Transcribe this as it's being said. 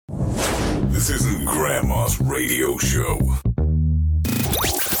This isn't Grandma's radio show.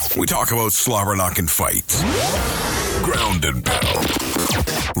 We talk about slobber-knocking fights, ground and pound,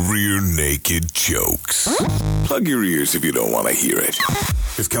 rear naked jokes. Plug your ears if you don't want to hear it.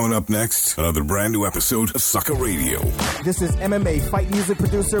 It's coming up next, another brand new episode of Sucker Radio. This is MMA fight music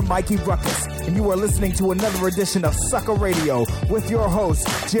producer Mikey Ruckus, and you are listening to another edition of Sucker Radio with your host,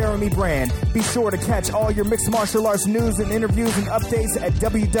 Jeremy Brand. Be sure to catch all your mixed martial arts news and interviews and updates at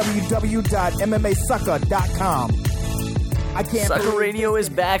www.mmasucker.com. Sucker Radio is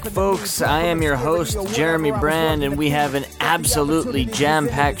back, folks. I am your host, Jeremy Brand, and we have an absolutely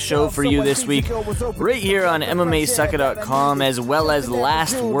jam-packed show for you this week, right here on MMAsucker.com, as well as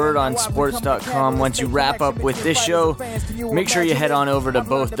lastwordonsports.com. Once you wrap up with this show, make sure you head on over to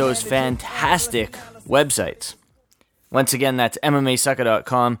both those fantastic websites. Once again, that's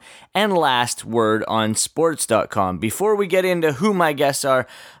MMAsucker.com and lastwordonsports.com. Before we get into who my guests are,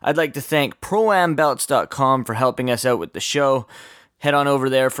 I'd like to thank ProAmBelts.com for helping us out with the show. Head on over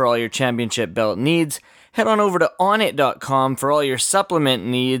there for all your championship belt needs. Head on over to Onnit.com for all your supplement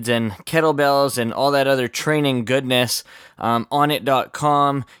needs and kettlebells and all that other training goodness.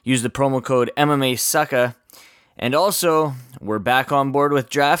 Onnit.com, use the promo code MMASucker. And also, we're back on board with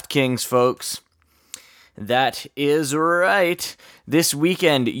DraftKings, folks. That is right. This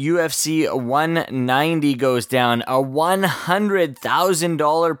weekend, UFC 190 goes down. A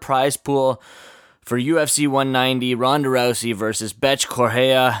 $100,000 prize pool for UFC 190, Ronda Rousey versus Bethe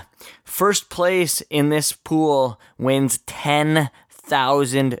Correia. First place in this pool wins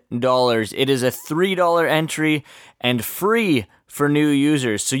 $10,000. It is a $3 entry and free for new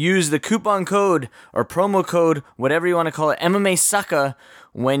users. So use the coupon code or promo code, whatever you want to call it, MMA Sucker,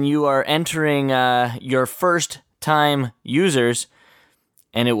 when you are entering your first time users,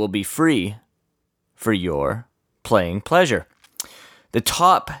 and it will be free for your playing pleasure. The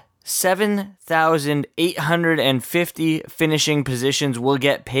top 7,850 finishing positions will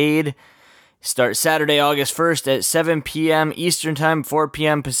get paid. Start Saturday, August 1st at 7 p.m. Eastern Time, 4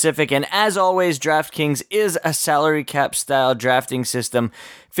 p.m. Pacific. And as always, DraftKings is a salary cap style drafting system.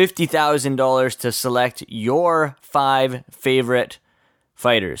 $50,000 to select your 5 favorite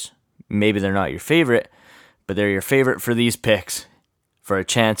fighters. Maybe they're not your favorite, but they're your favorite for these picks for a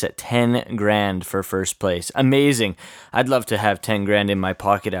chance at 10 grand for first place. Amazing. I'd love to have 10 grand in my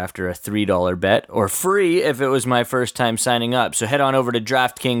pocket after a $3 bet, or free if it was my first time signing up. So head on over to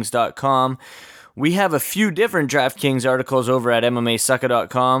DraftKings.com. We have a few different DraftKings articles over at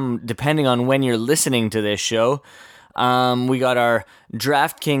MMAsucker.com, depending on when you're listening to this show. We got our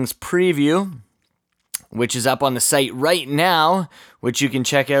DraftKings preview, which is up on the site right now, which you can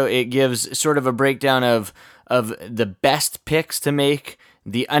check out. It gives sort of a breakdown of the best picks to make,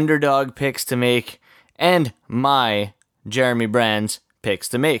 the underdog picks to make, and my, Jeremy Brand's, picks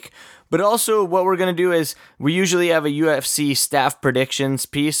to make. But also what we're going to do is we usually have a UFC staff predictions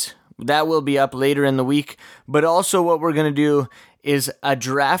piece. That will be up later in the week. But also what we're going to do is a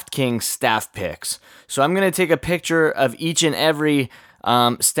DraftKings staff picks. So I'm going to take a picture of each and every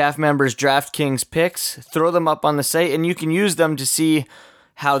staff members' DraftKings picks, throw them up on the site, and you can use them to see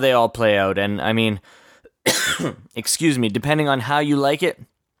how they all play out. And I mean, excuse me, depending on how you like it,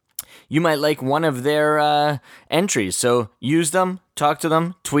 you might like one of their entries. So use them, talk to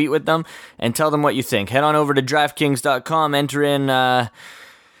them, tweet with them, and tell them what you think. Head on over to DraftKings.com, enter in the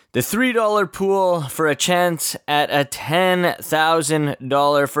 $3 pool for a chance at a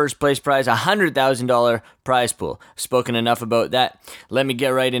 $10,000 first place prize, a $100,000 prize pool. Spoken enough about that. Let me get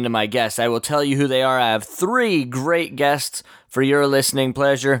right into my guests. I will tell you who they are. I have 3 great guests for your listening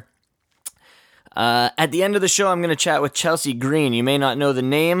pleasure. At the end of the show, I'm going to chat with Chelsea Green. You may not know the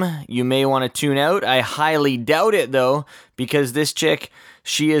name. You may want to tune out. I highly doubt it, though, because this chick,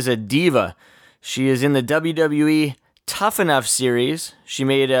 she is a diva. She is in the WWE Tough Enough series. She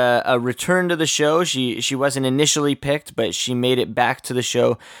made a return to the show. She wasn't initially picked, but she made it back to the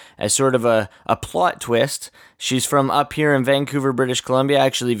show as sort of a plot twist. She's from up here in Vancouver, British Columbia,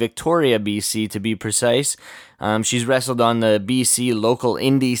 actually Victoria, BC to be precise. She's wrestled on the BC local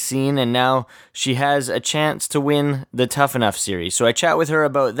indie scene, and now she has a chance to win the Tough Enough series. So I chat with her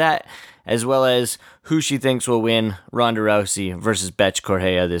about that, as well as who she thinks will win Ronda Rousey versus Bethe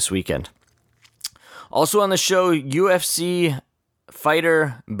Correia this weekend. Also on the show, UFC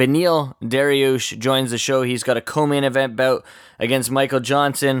fighter Beneil Dariush joins the show. He's got a co-main event bout against Michael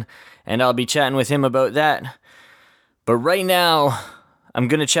Johnson, and I'll be chatting with him about that. But right now, I'm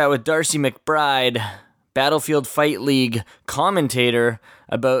going to chat with Darcy McBride, Battlefield Fight League commentator,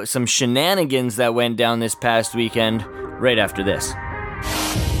 about some shenanigans that went down this past weekend, right after this.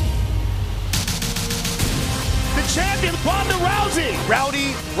 the champion, Ronda Rousey.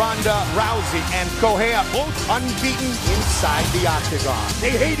 Rowdy Ronda Rousey and Correa, both unbeaten inside the octagon.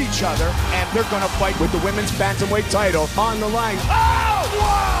 They hate each other, and they're going to fight with the women's bantamweight title on the line. Oh,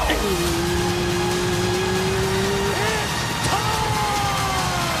 wow!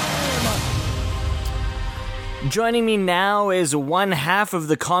 Joining me now is one half of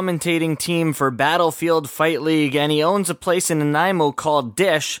the commentating team for Battlefield Fight League, and he owns a place in Nanaimo called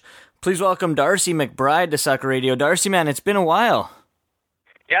Dish. Please welcome Darcy McBride to Sucker Radio. Darcy, man, it's been a while.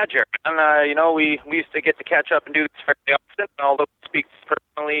 Yeah, Jared. And, we used to get to catch up and do this fairly often. Although we speak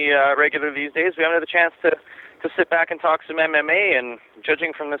personally regular these days, we haven't had the chance to sit back and talk some MMA, and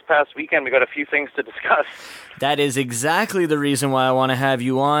judging from this past weekend, we got a few things to discuss. That is exactly the reason why I want to have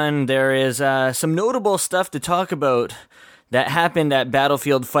you on. There is some notable stuff to talk about that happened at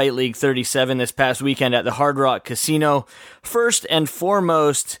Battlefield Fight League 37 this past weekend at the Hard Rock Casino. First and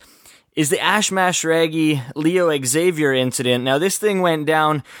foremost is the Ash Mashragi Leo Xavier incident. Now, this thing went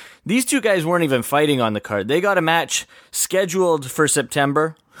down. These two guys weren't even fighting on the card. They got a match scheduled for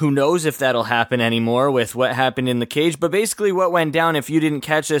September. Who knows if that'll happen anymore with what happened in the cage. But basically what went down, if you didn't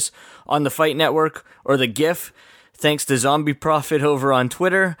catch this on the Fight Network or the GIF, thanks to Zombie Prophet over on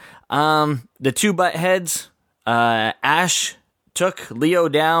Twitter, the two butt heads, Ash took Leo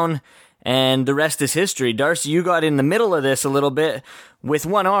down, and the rest is history. Darcy, you got in the middle of this a little bit with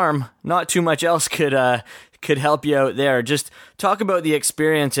one arm. Not too much else could help you out there. Just talk about the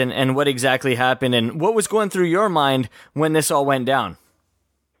experience and what exactly happened and what was going through your mind when this all went down.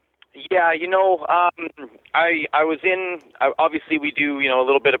 Yeah, I was obviously we do, a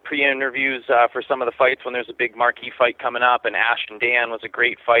little bit of pre-interviews for some of the fights when there's a big marquee fight coming up, and Ash and Dan was a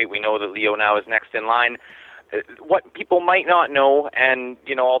great fight. We know that Leo now is next in line. What people might not know, and,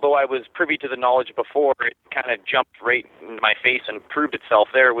 although I was privy to the knowledge before, it kind of jumped right in my face and proved itself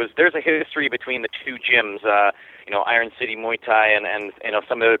there's a history between the two gyms, Iron City Muay Thai and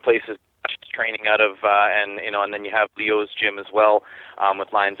some of the other places training out of, and then you have Leo's gym as well, with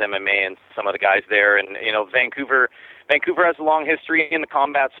Lions MMA and some of the guys there. And, Vancouver has a long history in the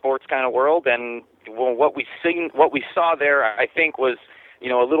combat sports kind of world. And what we saw there, I think was,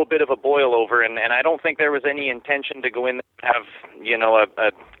 a little bit of a boil over. And I don't think there was any intention to go in and have,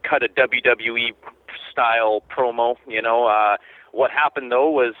 cut a WWE style promo. What happened though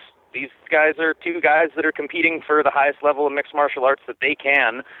was these guys are two guys that are competing for the highest level of mixed martial arts that they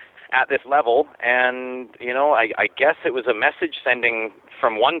can at this level, and, I guess it was a message sending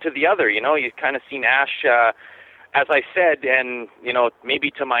from one to the other. You've kind of seen Ash, as I said, and,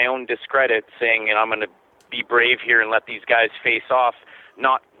 maybe to my own discredit, saying, I'm going to be brave here and let these guys face off,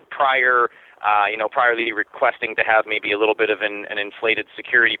 not priorly requesting to have maybe a little bit of an inflated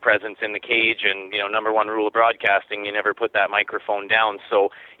security presence in the cage. And, number one rule of broadcasting, you never put that microphone down. So,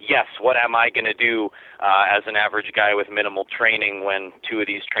 yes, what am I going to do as an average guy with minimal training when two of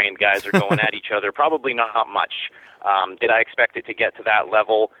these trained guys are going at each other? Probably not much. Did I expect it to get to that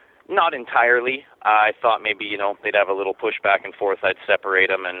level? Not entirely. I thought maybe, they'd have a little push back and forth. I'd separate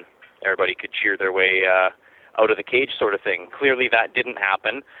them and everybody could cheer their way out of the cage sort of thing. Clearly that didn't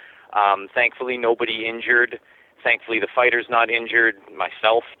happen. Thankfully, nobody injured. Thankfully, the fighter's not injured.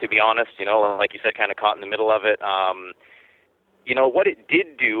 Myself, to be honest, like you said, kind of caught in the middle of it. What it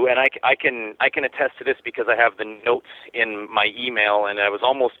did do, and I can attest to this because I have the notes in my email, and I was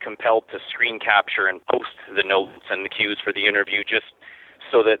almost compelled to screen capture and post the notes and the cues for the interview just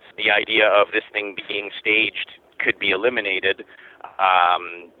so that the idea of this thing being staged could be eliminated.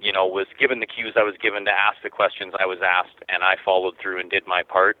 Was given the cues I was given to ask the questions I was asked, and I followed through and did my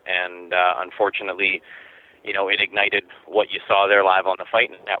part. And unfortunately, it ignited what you saw there live on the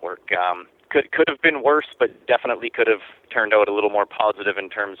Fight Network. Could have been worse, but definitely could have turned out a little more positive in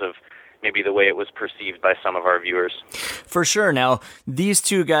terms of maybe the way it was perceived by some of our viewers. For sure. Now, these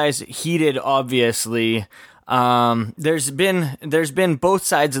two guys heated, obviously. There's been both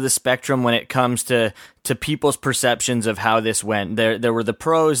sides of the spectrum when it comes to people's perceptions of how this went. There were the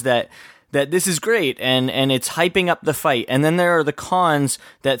pros that this is great and it's hyping up the fight, and then there are the cons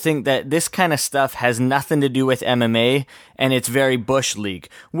that think that this kind of stuff has nothing to do with MMA and it's very Bush League.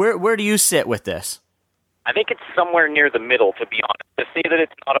 Where do you sit with this? I think it's somewhere near the middle, to be honest. To say that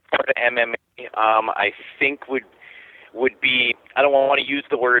it's not a part of MMA, I think would be, I don't want to use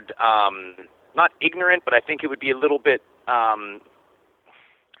the word not ignorant, but I think it would be a little bit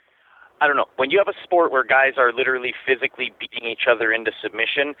I don't know. When you have a sport where guys are literally physically beating each other into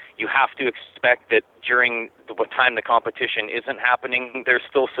submission, you have to expect that during what time the competition isn't happening, there's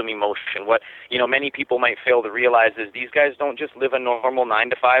still some emotion. What, many people might fail to realize is these guys don't just live a normal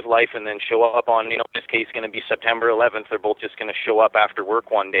 9-to-5 life and then show up on, in this case, going to be September 11th. They're both just going to show up after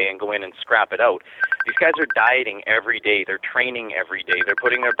work one day and go in and scrap it out. These guys are dieting every day. They're training every day. They're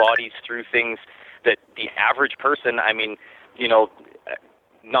putting their bodies through things that the average person,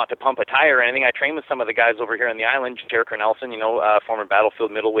 not to pump a tire or anything, I train with some of the guys over here on the island, Jericho Nelson, former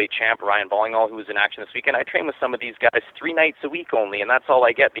Battlefield middleweight champ, Ryan Ballingall, who was in action this weekend. I train with some of these guys 3 nights a week only, and that's all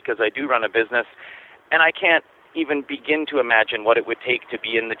I get because I do run a business, and I can't even begin to imagine what it would take to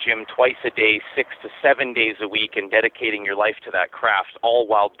be in the gym twice a day, 6 to 7 days a week, and dedicating your life to that craft, all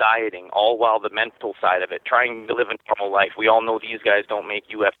while dieting, all while the mental side of it, trying to live a normal life. We all know these guys don't make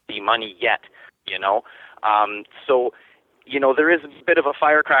UFC money yet, So, there is a bit of a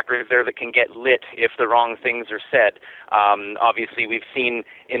firecracker there that can get lit if the wrong things are said. Obviously, we've seen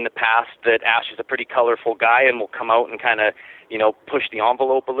in the past that Ash is a pretty colorful guy and will come out and kind of, push the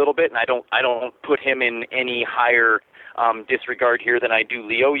envelope a little bit. And I don't put him in any higher disregard here than I do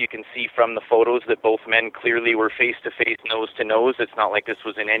Leo. You can see from the photos that both men clearly were face-to-face, nose-to-nose. It's not like this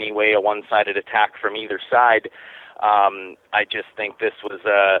was in any way a one-sided attack from either side. I just think this was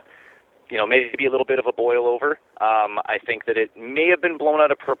maybe a little bit of a boil over. I think that it may have been blown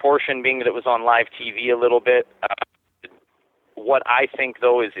out of proportion, being that it was on live TV a little bit. What I think,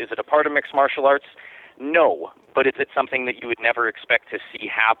 though, is it a part of mixed martial arts? No. But is it something that you would never expect to see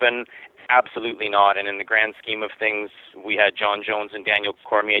happen? Absolutely not. And in the grand scheme of things, we had John Jones and Daniel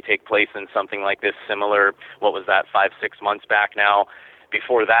Cormier take place in something like this similar, 5-6 months back now.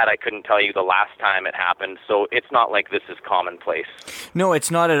 Before that, I couldn't tell you the last time it happened, so it's not like this is commonplace. No,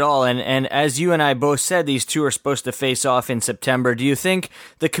 it's not at all, and as you and I both said, these two are supposed to face off in September. Do you think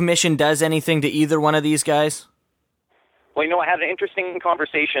the commission does anything to either one of these guys? Well, I had an interesting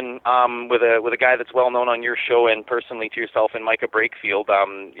conversation with a guy that's well known on your show and personally to yourself, and Micah Brakefield,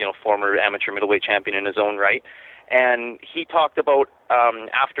 former amateur middleweight champion in his own right. And he talked about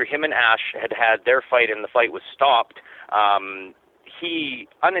after him and Ash had their fight and the fight was stopped, he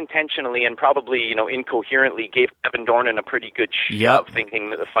unintentionally and probably, incoherently gave Kevin Dornan a pretty good shove,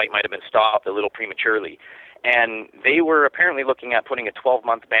 thinking that the fight might have been stopped a little prematurely. And they were apparently looking at putting a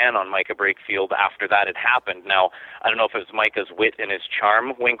 12-month ban on Micah Brakefield after that had happened. Now, I don't know if it was Micah's wit and his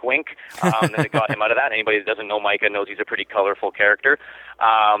charm, wink, wink, that got him out of that. Anybody that doesn't know Micah knows he's a pretty colorful character.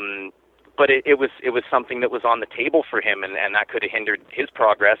 But it was something that was on the table for him, and that could have hindered his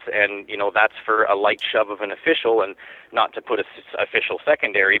progress. And that's for a light shove of an official, and not to put a official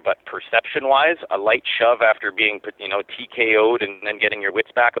secondary, but perception-wise, a light shove after being TKO'd and then getting your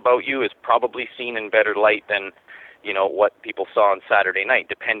wits back about you is probably seen in better light than what people saw on Saturday night,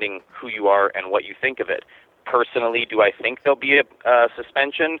 depending who you are and what you think of it. Personally, do I think there'll be a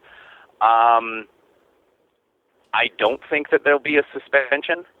suspension? I don't think that there'll be a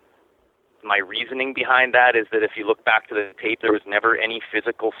suspension. My reasoning behind that is that if you look back to the tape, there was never any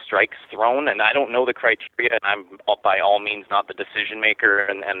physical strikes thrown, and I don't know the criteria, and I'm by all means not the decision maker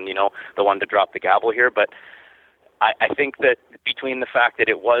and the one to drop the gavel here, but I think that between the fact that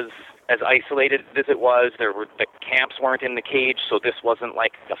it was as isolated as it was, the camps weren't in the cage, so this wasn't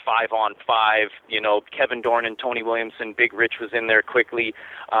like a 5-on-5. Kevin Dornan, Tony Williamson, Big Rich was in there quickly.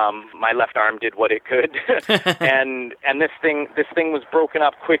 My left arm did what it could, and this thing was broken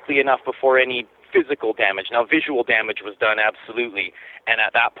up quickly enough before any physical damage. Now, visual damage was done, absolutely, and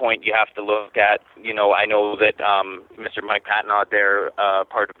at that point you have to look at, I know that Mr. Mike Patnaud there,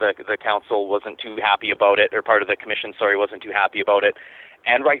 part of the council, wasn't too happy about it, or part of the commission, wasn't too happy about it,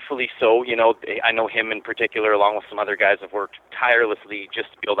 and rightfully so. I know him in particular, along with some other guys, have worked tirelessly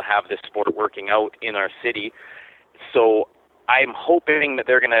just to be able to have this sport working out in our city. So I'm hoping that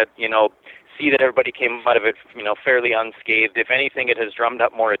they're going to, see that everybody came out of it, fairly unscathed. If anything, it has drummed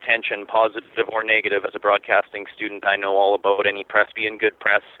up more attention, positive or negative. As a broadcasting student, I know all about any press being good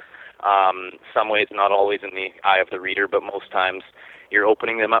press. Some ways, not always in the eye of the reader, but most times you're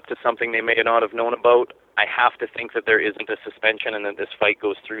opening them up to something they may not have known about. I have to think that there isn't a suspension and that this fight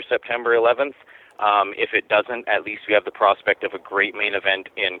goes through September 11th. If it doesn't, at least we have the prospect of a great main event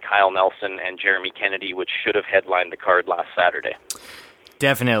in Kyle Nelson and Jeremy Kennedy, which should have headlined the card last Saturday.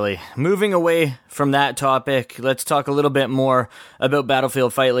 Definitely. Moving away from that topic, let's talk a little bit more about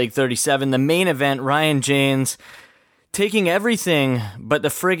Battlefield Fight League 37. The main event, Ryan James taking everything but the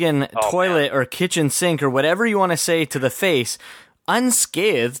friggin' toilet or kitchen sink or whatever you want to say to the face.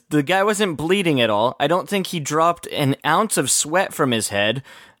 unscathed. The guy wasn't bleeding at all. I don't think he dropped an ounce of sweat from his head.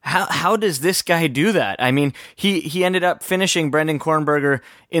 How does this guy do that? I mean, he ended up finishing Brendan Kornberger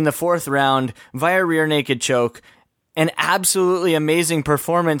in the 4th round via rear naked choke. An absolutely amazing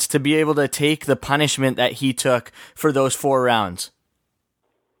performance to be able to take the punishment that he took for those 4 rounds.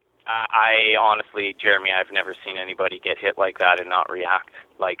 I honestly, Jeremy, I've never seen anybody get hit like that and not react.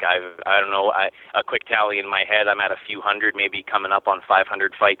 Like, I don't know, a quick tally in my head, I'm at a few hundred, maybe coming up on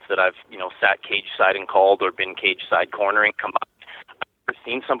 500 fights that I've, sat cage side and called or been cage side cornering combined. I've never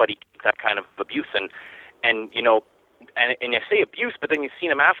seen somebody get that kind of abuse. And you say abuse, but then you've seen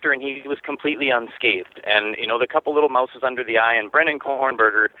him after, and he was completely unscathed. And, the couple little mouses under the eye, and Brendan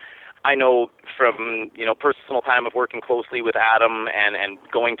Kornberger, I know from, personal time of working closely with Adam and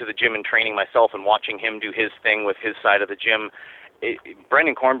going to the gym and training myself and watching him do his thing with his side of the gym,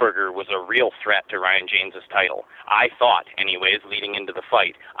 Brendan Kornberger was a real threat to Ryan James' title. I thought, anyways, leading into the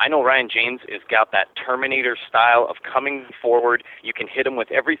fight. I know Ryan James has got that Terminator style of coming forward. You can hit him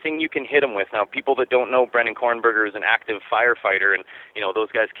with everything you can hit him with. Now, people that don't know, Brendan Kornberger is an active firefighter, and,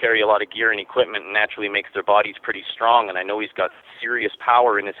 those guys carry a lot of gear and equipment and naturally makes their bodies pretty strong, and I know he's got serious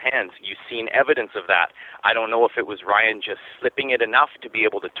power in his hands. You've seen evidence of that. I don't know if it was Ryan just slipping it enough to be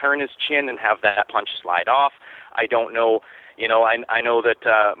able to turn his chin and have that punch slide off. I don't know. I know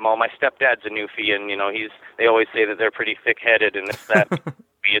that my stepdad's a newfie, and they always say that they're pretty thick-headed, and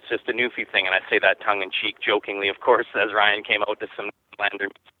it's just a newfie thing, and I say that tongue-in-cheek, jokingly, of course, as Ryan came out to some Lander,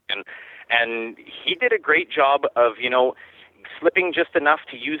 and he did a great job of slipping just enough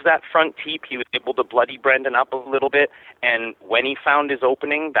to use that front teep. He was able to bloody Brendan up a little bit, and when he found his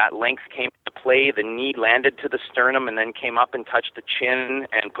opening, that length came to play. The knee landed to the sternum and then came up and touched the chin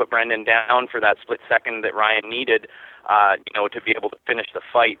and put Brendan down for that split second that Ryan needed, to be able to finish the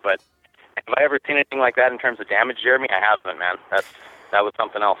fight. But have I ever seen anything like that in terms of damage, Jeremy? I haven't, man. That was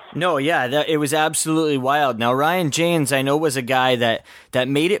something else. No, yeah, it was absolutely wild. Now, Ryan James, I know, was a guy that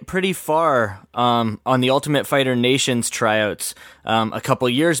made it pretty far on the Ultimate Fighter Nations tryouts a couple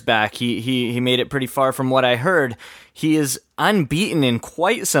years back. He made it pretty far from what I heard. He is unbeaten in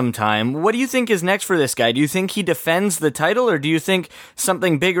quite some time. What do you think is next for this guy? Do you think he defends the title, or do you think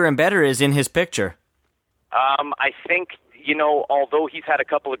something bigger and better is in his picture? I think, although he's had a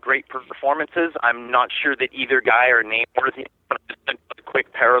couple of great performances, I'm not sure that either guy are name-worthy. A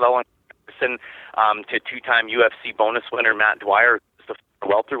quick parallel in comparison to two-time UFC bonus winner Matt Dwyer, who's the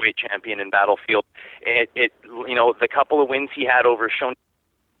welterweight champion in Battlefield. The couple of wins he had over Sean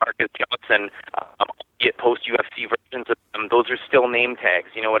Marcus Johnson, post-UFC versions of them, those are still name tags,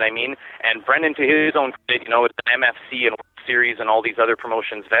 you know what I mean? And Brendan, to his own credit, is an MFC and World Series and all these other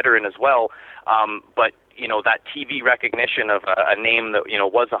promotions veteran as well, but that TV recognition of a name that,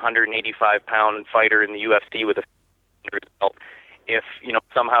 was a 185-pound fighter in the UFC with a result. If,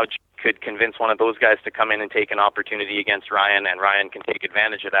 somehow could convince one of those guys to come in and take an opportunity against Ryan, and Ryan can take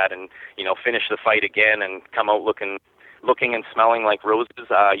advantage of that and, finish the fight again and come out looking and smelling like roses,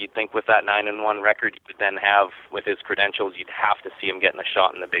 you'd think with that 9-1 record he would then have with his credentials, you'd have to see him getting a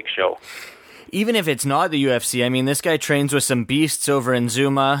shot in the big show. Even if it's not the UFC, I mean, this guy trains with some beasts over in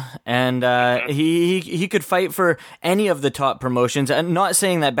Zuma, and he could fight for any of the top promotions. I'm not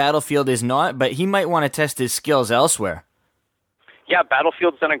saying that Battlefield is not, but he might want to test his skills elsewhere. Yeah,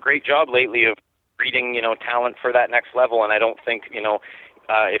 Battlefield's done a great job lately of breeding, talent for that next level, and I don't think,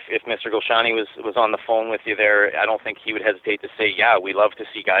 if Mr. Golshani was on the phone with you there, I don't think he would hesitate to say, yeah, we love to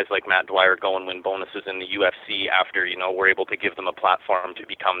see guys like Matt Dwyer go and win bonuses in the UFC after, we're able to give them a platform to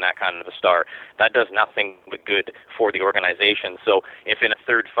become that kind of a star. That does nothing but good for the organization. So if in a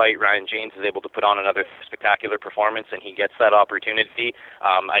third fight Ryan James is able to put on another spectacular performance and he gets that opportunity,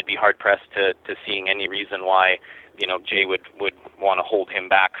 I'd be hard-pressed to seeing any reason why Jay would want to hold him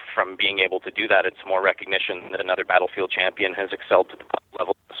back from being able to do that. It's more recognition that another Battlefield champion has excelled to the top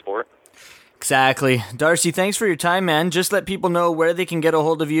level of the sport. Exactly. Darcy, thanks for your time, man. Just let people know where they can get a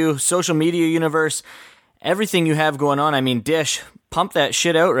hold of you, social media universe, everything you have going on. I mean, Dish, pump that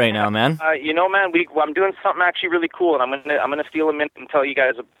shit out right now, man. Man, I'm doing something actually really cool, and I'm gonna steal a minute and tell you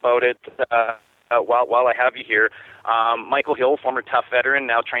guys about it while I have you here. Michael Hill, former tough veteran,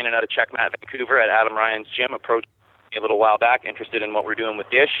 now training out of Checkmat Vancouver at Adam Ryan's gym, approached me a little while back, interested in what we're doing with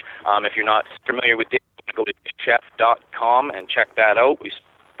Dish. If you're not familiar with Dish, go to dishchef.com and check that out. We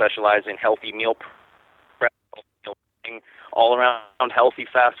specialize in healthy meal prep, all around healthy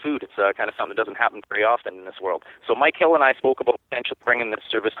fast food. It's kind of something that doesn't happen very often in this world. So Mike Hill and I spoke about potentially bringing this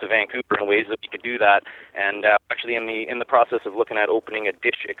service to Vancouver and ways that we could do that, and actually in the process of looking at opening a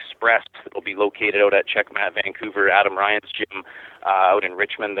Dish Express that will be located out at Checkmat Vancouver, Adam Ryan's gym out in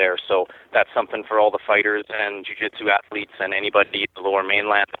Richmond there. So that's something for all the fighters and jiu-jitsu athletes and anybody in the Lower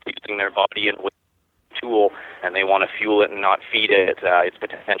Mainland using their body and tool, and they want to fuel it and not feed it. It's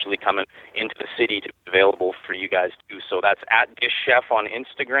potentially coming into the city to be available for you guys too. So that's at Dish Chef on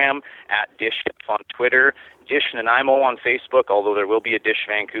Instagram, at Dish Chef on Twitter, Dish Nanaimo on Facebook, although there will be a Dish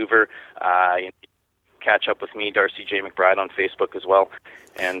Vancouver. Catch up with me, Darcy J. McBride, on Facebook as well,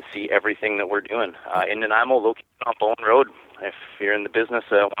 and see everything that we're doing. In Nanaimo, located on Bowen Road. If you're in the business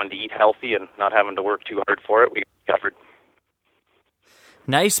wanting to eat healthy and not having to work too hard for it, we got covered.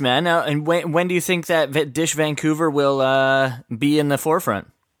 Nice, man. And when do you think that Dish Vancouver will be in the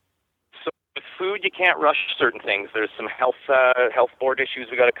forefront? So with food, you can't rush certain things. There's some health board issues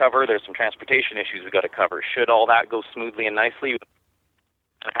we got to cover. There's some transportation issues we got to cover. Should all that go smoothly and nicely,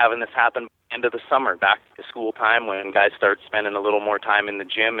 having this happen end of the summer, back to school time, when guys start spending a little more time in the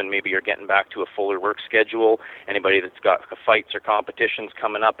gym and maybe you're getting back to a fuller work schedule. Anybody that's got fights or competitions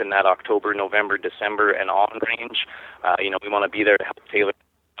coming up in that October, November, December and on range, we want to be there to help tailor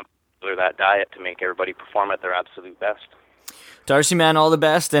that diet to make everybody perform at their absolute best. Darcy, man, all the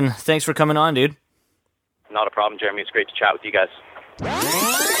best, and thanks for coming on, dude. Not a problem, Jeremy. It's great to chat with you guys.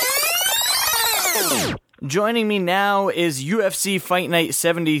 Joining me now is UFC Fight Night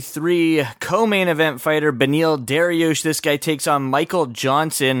 73 co-main event fighter Beneil Dariush. This guy takes on Michael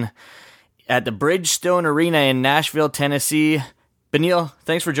Johnson at the Bridgestone Arena in Nashville, Tennessee. Beneil,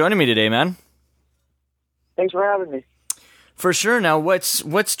 thanks for joining me today, man. Thanks for having me. For sure. Now,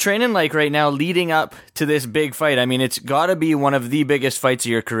 what's training like right now leading up to this big fight? I mean, it's got to be one of the biggest fights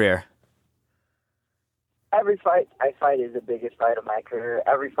of your career. Every fight I fight is the biggest fight of my career.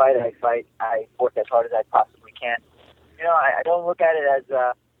 Every fight I fight, I work as hard as I possibly can. I don't look at it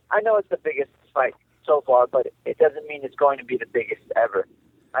as, I know it's the biggest fight so far, but it doesn't mean it's going to be the biggest ever.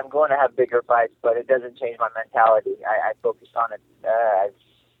 I'm going to have bigger fights, but it doesn't change my mentality. I focus on it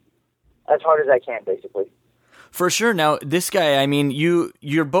as hard as I can, basically. For sure. Now, this guy, I mean,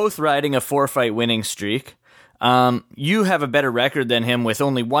 you're both riding a 4-fight winning streak. You have a better record than him with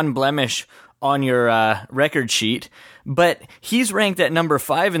only one blemish on your record sheet, but he's ranked at number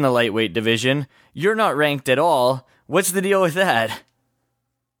 5 in the lightweight division. You're not ranked at all. What's the deal with that?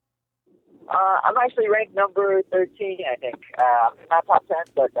 I'm actually ranked number 13, I think. Not top 10,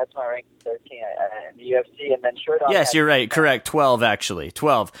 but that's my rank, 13 in the UFC, and then short on. Yes, you're right. Correct. 12, actually.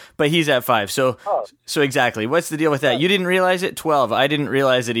 12. But he's at 5. So exactly. What's the deal with that? You didn't realize it? 12. I didn't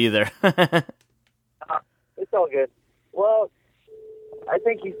realize it either. It's all good. Well, I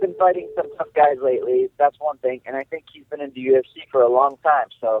think he's been fighting some tough guys lately. That's one thing. And I think he's been in the UFC for a long time.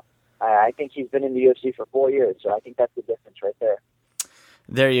 So I think he's been in the UFC for 4 years. So I think that's the difference right there.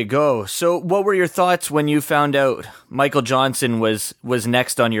 There you go. So what were your thoughts when you found out Michael Johnson was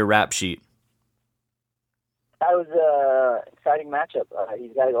next on your rap sheet? That was an exciting matchup.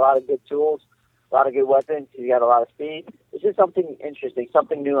 He's got a lot of good tools, a lot of good weapons. He's got a lot of speed. It's just something interesting,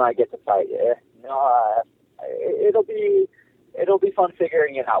 something new I get to fight. It'll be fun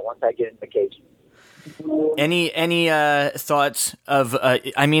figuring it out once I get in the cage. Any thoughts of?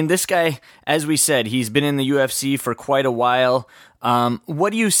 I mean, this guy, as we said, he's been in the UFC for quite a while.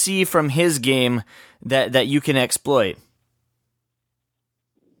 What do you see from his game that you can exploit?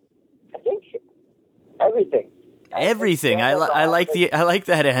 I think everything. Everything. I like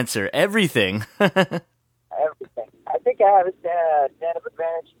that answer. Everything. Everything. I think I have a stand-up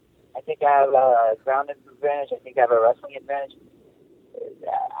advantage. I think I have a ground advantage. I think I have a wrestling advantage.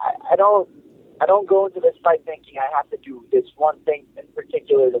 I don't go into this fight thinking I have to do this one thing in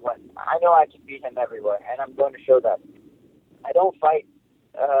particular to win. I know I can beat him everywhere, and I'm going to show that. I don't fight.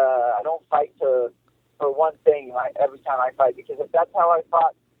 For one thing every time I fight, because if that's how I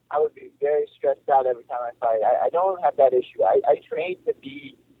fought, I would be very stressed out every time I fight. I don't have that issue. I train to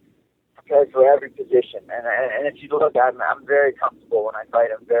be prepared for every position, and if you look, I'm very comfortable when I fight.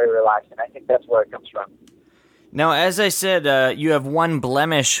 I'm very relaxed, and I think that's where it comes from. Now, as I said, you have one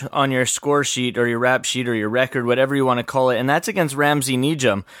blemish on your score sheet or your rap sheet or your record, whatever you want to call it, and that's against Ramsey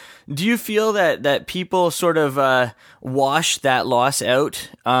Nijem. Do you feel that people sort of wash that loss out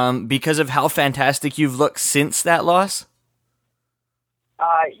because of how fantastic you've looked since that loss?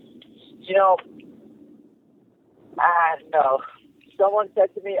 No. Someone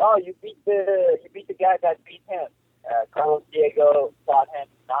said to me, "Oh, you beat the guy that beat him." Carlos Diego fought him,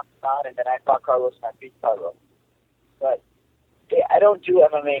 knocked him out, and then I fought Carlos and I beat Carlos. But I don't do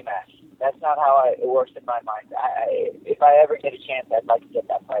MMA matches. That's not how it works in my mind. If I ever get a chance, I'd like to get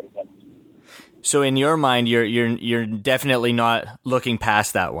that fight again. So in your mind, you're definitely not looking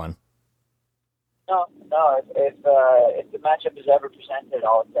past that one. No. If the matchup is ever presented,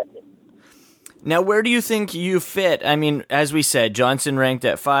 I'll accept it. Now, where do you think you fit? I mean, as we said, Johnson ranked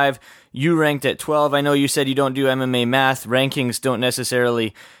at 5, you ranked at 12. I know you said you don't do MMA math. Rankings don't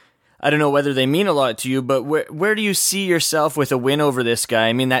necessarily, I don't know whether they mean a lot to you, but where do you see yourself with a win over this guy?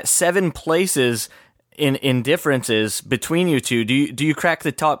 I mean, that 7 places in differences between you two. Do you crack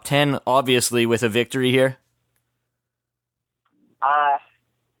the top 10, obviously, with a victory here?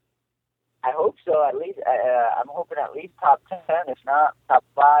 I hope so. At least I'm hoping at least top 10, if not top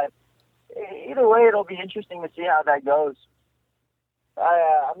 5. Either way, it'll be interesting to see how that goes.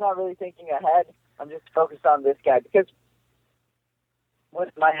 I'm not really thinking ahead. I'm just focused on this guy because with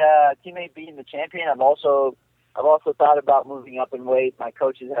my teammate being the champion, I've also thought about moving up in weight. My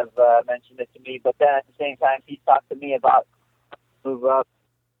coaches have mentioned it to me, but then at the same time, he's talked to me about move up.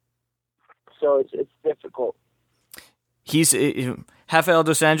 So it's difficult. Rafael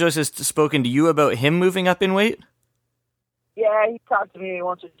dos Anjos has spoken to you about him moving up in weight? Yeah, he talked to me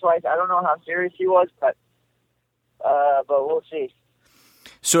once or twice. I don't know how serious he was, but we'll see.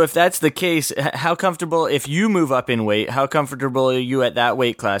 So if that's the case, how comfortable, if you move up in weight, how comfortable are you at that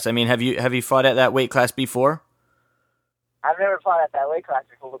weight class? I mean, have you fought at that weight class before? I've never fought at that weight class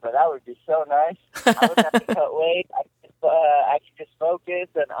before, but that would be so nice. I wouldn't have to cut weight. I could just focus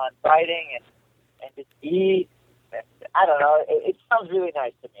on fighting and just eat. I don't know. It sounds really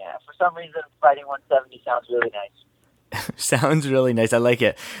nice to me. For some reason, fighting 170 sounds really nice. Sounds really nice. I like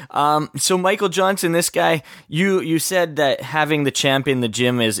it. So Michael Johnson, this guy, you said that having the champ in the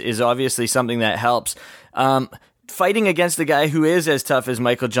gym is obviously something that helps. Fighting against a guy who is as tough as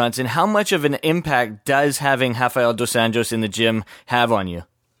Michael Johnson, how much of an impact does having Rafael dos Anjos in the gym have on you?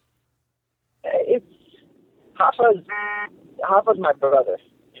 Rafa's my brother.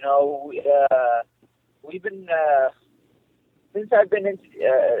 You know, we've been since I've been in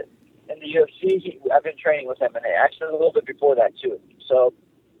the UFC. I've been training with him, and actually a little bit before that too. So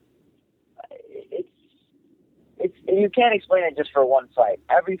it's you can't explain it just for one fight.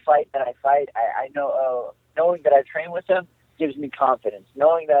 Every fight that I fight, I know knowing that I train with him gives me confidence.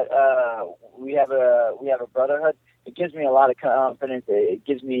 Knowing that we have a brotherhood, it gives me a lot of confidence. It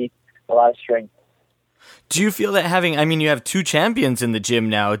gives me a lot of strength. Do you feel that you have 2 champions in the gym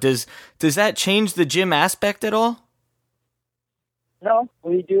now. Does that change the gym aspect at all? No,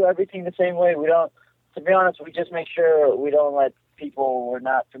 we do everything the same way. We don't, to be honest, we just make sure we don't let people we're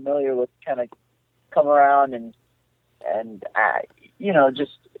not familiar with kind of come around and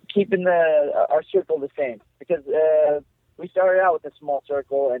just keeping our circle the same. Because we started out with a small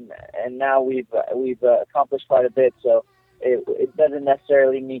circle and now we've accomplished quite a bit. So it doesn't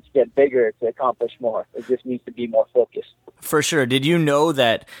necessarily need to get bigger to accomplish more. It just needs to be more focused. For sure. Did you know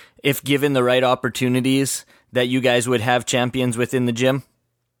that if given the right opportunities that you guys would have champions within the gym?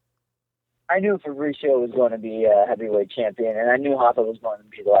 I knew Fabricio was going to be a heavyweight champion, and I knew Rafa was going to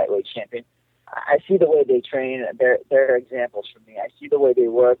be the lightweight champion. I see the way they train. They're examples for me. I see the way they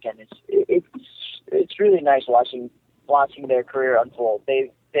work, and it's really nice watching their career unfold.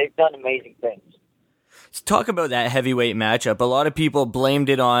 They've done amazing things. Let's talk about that heavyweight matchup. A lot of people blamed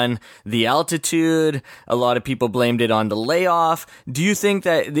it on the altitude. A lot of people blamed it on the layoff. Do you think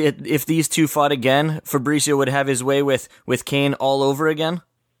that if these two fought again, Fabricio would have his way with Cain all over again?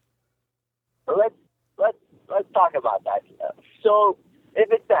 Let's talk about that. So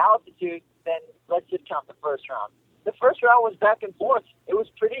if it's the altitude, then let's just count the first round. The first round was back and forth. It was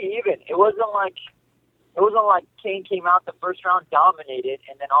pretty even. It wasn't like Cain came out the first round, dominated,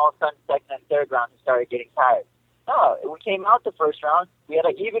 and then all of a sudden, second and third round, he started getting tired. No, we came out the first round, we had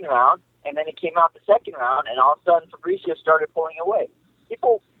an even round, and then it came out the second round, and all of a sudden, Fabricio started pulling away.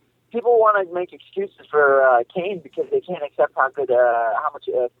 People want to make excuses for Cain because they can't accept how much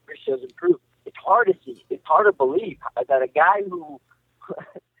Fabricio's improved. It's hard to see. It's hard to believe that a guy who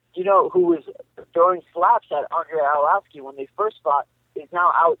was throwing slaps at Andre Arlovski when they first fought is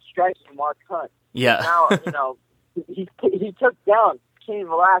now out striking Mark Hunt. Yeah. Now, he took down Cain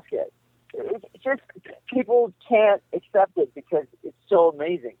Velasquez. It's just people can't accept it because it's so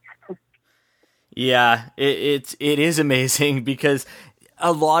amazing. Yeah, it is amazing because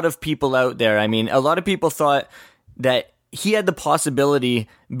a lot of people out there, a lot of people thought that he had the possibility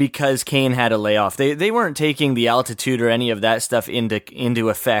because Cain had a layoff. They weren't taking the altitude or any of that stuff into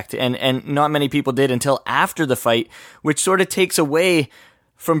effect, and not many people did until after the fight, which sort of takes away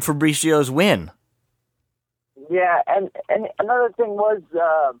from Fabricio's win. Yeah, and another thing was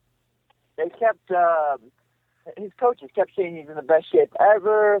they kept his coaches kept saying he's in the best shape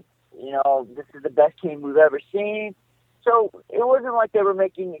ever. this is the best Kane we've ever seen. So it wasn't like they were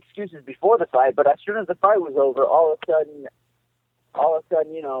making excuses before the fight, but as soon as the fight was over, all of a sudden,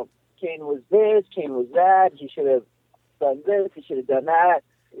 Kane was this, Kane was that. He should have done this, he should have done that.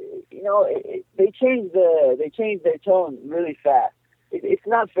 They changed their tone really fast. It's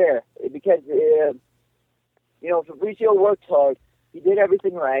not fair because Fabricio worked hard, he did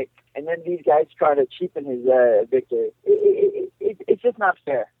everything right, and then these guys try to cheapen his victory. It's just not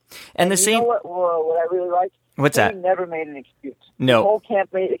fair. And the same. What I really like. What's that? He never made an excuse. No. The whole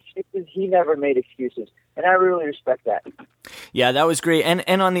camp made excuses. He never made excuses. And I really respect that. Yeah, that was great.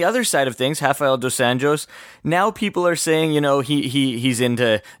 And on the other side of things, Rafael dos Anjos, now people are saying, he's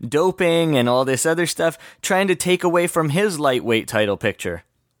into doping and all this other stuff, trying to take away from his lightweight title picture.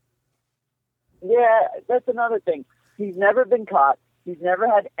 Yeah, that's another thing. He's never been caught. He's never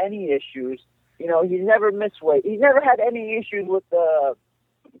had any issues. He's never missed weight. He's never had any issues with the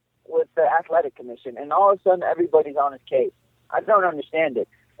athletic commission, and all of a sudden everybody's on his case. I don't understand it.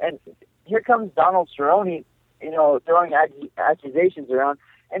 And here comes Donald Cerrone, throwing accusations around,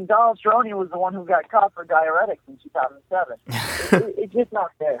 and Donald Cerrone was the one who got caught for diuretics in 2007. It's just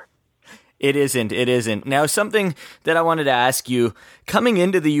not fair. It isn't. Now, something that I wanted to ask you, coming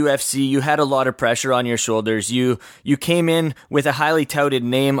into the UFC, you had a lot of pressure on your shoulders. You came in with a highly touted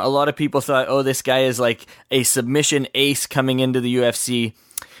name. A lot of people thought, oh, this guy is like a submission ace coming into the UFC.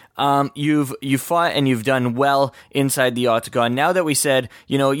 You've fought and you've done well inside the octagon. Now that we said,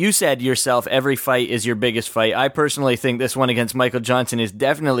 you said yourself, every fight is your biggest fight. I personally think this one against Michael Johnson is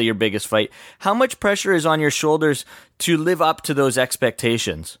definitely your biggest fight. How much pressure is on your shoulders to live up to those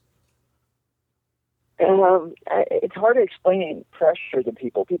expectations? It's hard to explain pressure to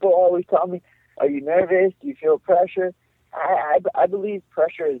people. People always tell me, are you nervous? Do you feel pressure? I believe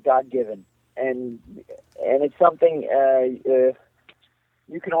pressure is God-given. And it's something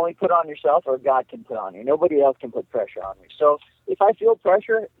you can only put on yourself or God can put on you. Nobody else can put pressure on you. So if I feel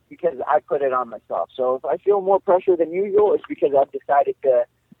pressure, it's because I put it on myself. So if I feel more pressure than usual, it's because I've decided to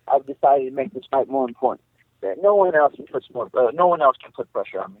make this fight more important. No one else can put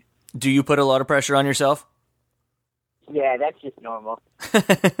pressure on me. Do you put a lot of pressure on yourself? Yeah, that's just normal. That's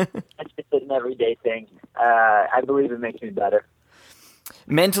just an everyday thing. I believe it makes me better.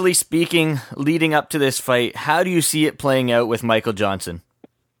 Mentally speaking, leading up to this fight, how do you see it playing out with Michael Johnson?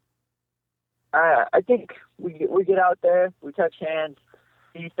 I think we get out there, we touch hands,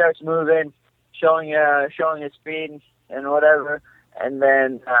 he starts moving, showing his speed and whatever, and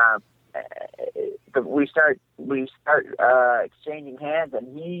then we start exchanging hands,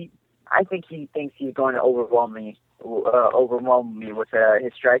 and I think he thinks he's going to overwhelm me with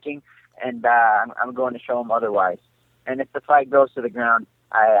his striking, and I'm going to show him otherwise. And if the fight goes to the ground,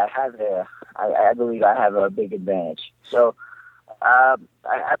 I believe I have a big advantage. So I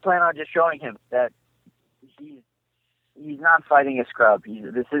plan on just showing him that he's not fighting a scrub.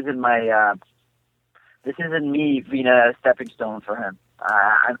 This isn't me being a stepping stone for him.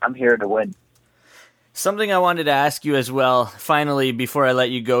 I'm here to win. Something I wanted to ask you as well, finally, before I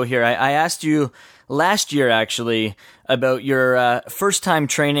let you go here. I asked you last year, actually, about your first time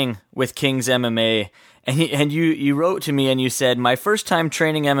training with Kings MMA. And you wrote to me and you said, my first time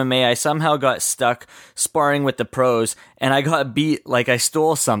training MMA, I somehow got stuck sparring with the pros and I got beat like I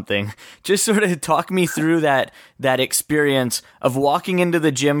stole something. Just sort of talk me through that experience of walking into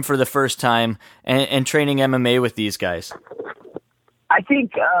the gym for the first time and training MMA with these guys. I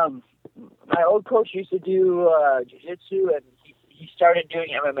think my old coach used to do jiu-jitsu, and he started doing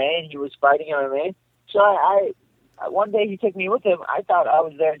MMA, and he was fighting MMA. So I one day he took me with him. I thought I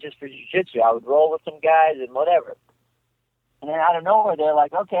was there just for jiu-jitsu. I would roll with some guys and whatever. And then out of nowhere, they're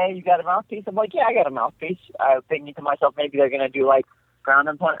like, okay, you got a mouthpiece? I'm like, yeah, I got a mouthpiece. I was thinking to myself, maybe they're going to do like ground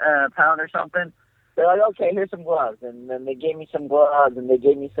and pound or something. They're like, okay, here's some gloves. And then they gave me some gloves, and they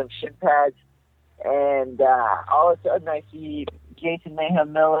gave me some shin pads. And all of a sudden, I see Jason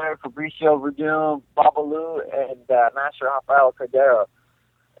Mayhem Miller, Fabricio Verdum, Babalu, and Master Rafael Cordero.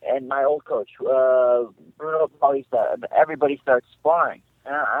 And my old coach, Bruno Paulista. Everybody starts sparring.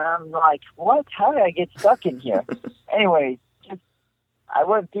 And I'm like, what? How did I get stuck in here? Anyway, I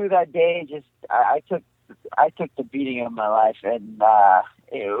went through that day. I took the beating of my life, and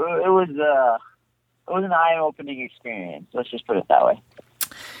it was an eye-opening experience. Let's just put it that way.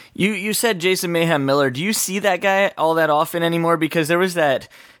 You said Jason Mayhem Miller. Do you see that guy all that often anymore? Because there was that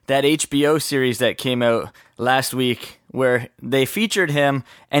HBO series that came out last week where they featured him,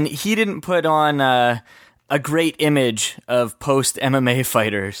 and he didn't put on a great image of post-MMA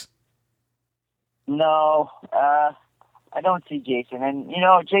fighters. No, I don't see Jason. And,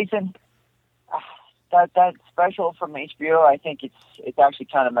 Jason, that special from HBO, I think it's actually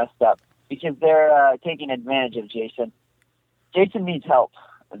kind of messed up because they're taking advantage of Jason. Jason needs help.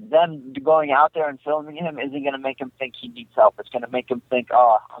 Them going out there and filming him isn't going to make him think he needs help. It's going to make him think,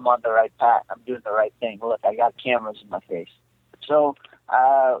 oh, I'm on the right path. I'm doing the right thing. Look, I got cameras in my face. So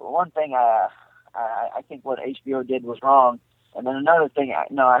one thing I think what HBO did was wrong. And then another thing,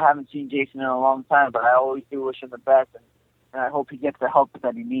 I haven't seen Jason in a long time, but I always do wish him the best, and I hope he gets the help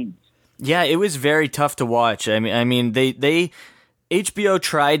that he needs. Yeah, it was very tough to watch. I mean, they HBO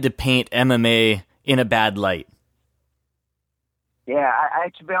tried to paint MMA in a bad light. Yeah, I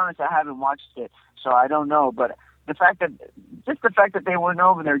to be honest, I haven't watched it, so I don't know. But the fact that they went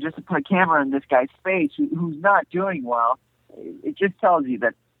over there just to put a camera in this guy's face, who's not doing well, it just tells you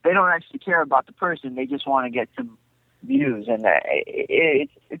that they don't actually care about the person. They just want to get some views, and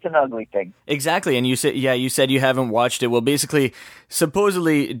it's an ugly thing. Exactly, and you said you haven't watched it. Well, basically,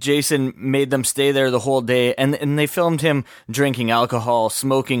 supposedly Jason made them stay there the whole day, and they filmed him drinking alcohol,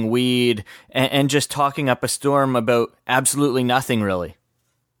 smoking weed, and just talking up a storm about absolutely nothing, really.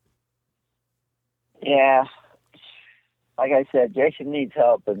 Yeah, like I said, Jason needs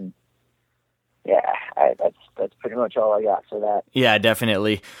help, and yeah, that's pretty much all I got for that. Yeah,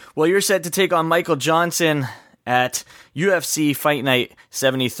 definitely. Well, you're set to take on Michael Johnson at UFC Fight Night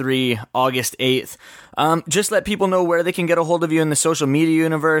 73, August 8th. Just let people know where they can get a hold of you in the social media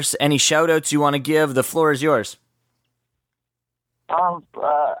universe. Any shout-outs you want to give, the floor is yours. I'd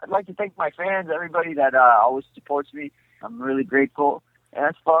like to thank my fans, everybody that always supports me. I'm really grateful. And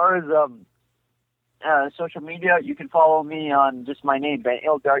as far as social media, you can follow me on just my name,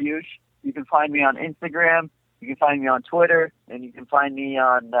 Benil Dariush. You can find me on Instagram, you can find me on Twitter, and you can find me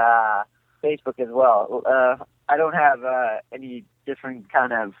on Facebook as well. I don't have any different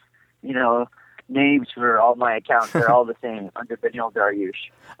kind of, names for all my accounts. They're all the same under Benil Dariush.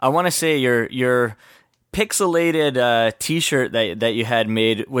 I want to say your pixelated T-shirt that you had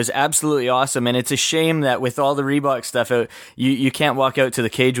made was absolutely awesome, and it's a shame that with all the Reebok stuff out, you can't walk out to the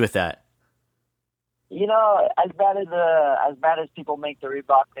cage with that. As bad as people make the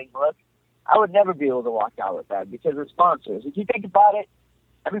Reebok thing look, I would never be able to walk out with that because of sponsors. If you think about it,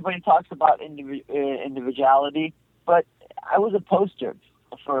 everybody talks about individuality, but I was a poster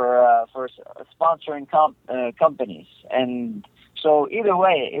for sponsoring companies, and so either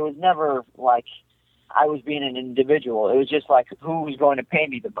way, it was never like I was being an individual. It was just like who was going to pay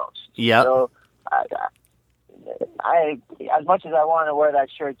me the most. Yeah. So I, as much as I wanted to wear that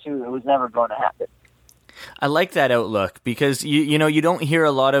shirt too, it was never going to happen. I like that outlook because you don't hear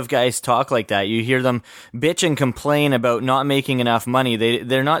a lot of guys talk like that. You hear them bitch and complain about not making enough money.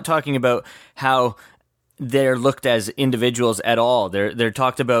 They're not talking about how they're looked as individuals at all. They're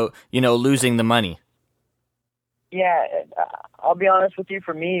talked about, losing the money. Yeah, I'll be honest with you.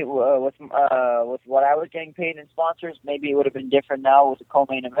 For me, with what I was getting paid in sponsors, maybe it would have been different now with the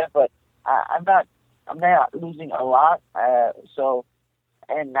co-main event. But I'm not losing a lot.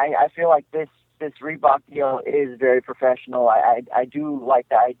 And I feel like this Reebok deal is very professional. I do like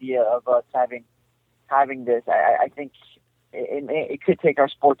the idea of us having this. I think it could take our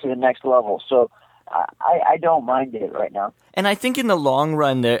sport to the next level. So I don't mind it right now. And I think in the long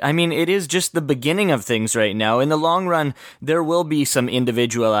run, it is just the beginning of things right now. In the long run, there will be some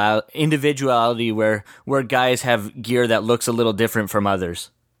individuality where guys have gear that looks a little different from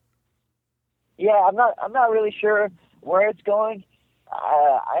others. Yeah, I'm not really sure where it's going.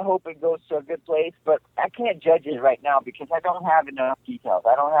 I hope it goes to a good place, but I can't judge it right now because I don't have enough details.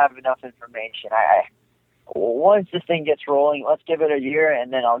 I don't have enough information. Once this thing gets rolling, let's give it a year,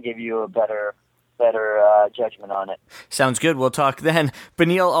 and then I'll give you a better judgment on it. Sounds good. We'll talk then.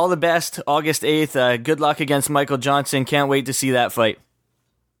 Benil, all the best. August 8th. Good luck against Michael Johnson. Can't wait to see that fight.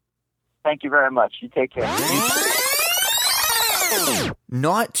 Thank you very much. You take care.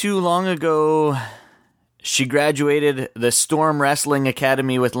 Not too long ago, she graduated the Storm Wrestling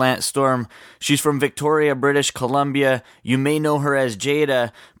Academy with Lance Storm. She's from Victoria, British Columbia. You may know her as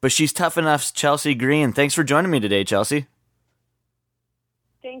Jada, but she's tough enough. Chelsea Green. Thanks for joining me today, Chelsea.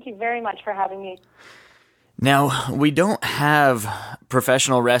 Thank you very much for having me. Now, we don't have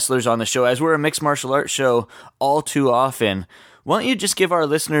professional wrestlers on the show, as we're a mixed martial arts show all too often. Why don't you just give our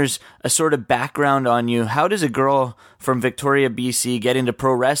listeners a sort of background on you? How does a girl from Victoria, BC get into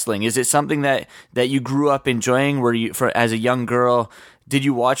pro wrestling? Is it something that you grew up enjoying? As a young girl, did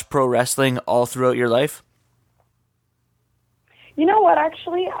you watch pro wrestling all throughout your life? You know what,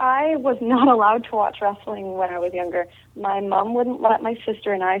 actually, I was not allowed to watch wrestling when I was younger. My mom wouldn't let my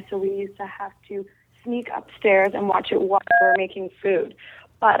sister and I, so we used to have to sneak upstairs and watch it while we were making food.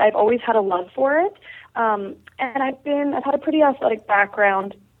 But I've always had a love for it. And I've had a pretty athletic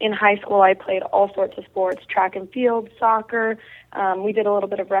background in high school, I played all sorts of sports, track and field, soccer. We did a little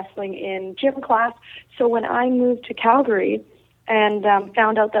bit of wrestling in gym class. So when I moved to Calgary and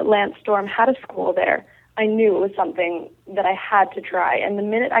found out that Lance Storm had a school there, I knew it was something that I had to try. And the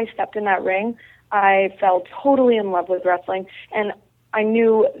minute I stepped in that ring, I fell totally in love with wrestling. And I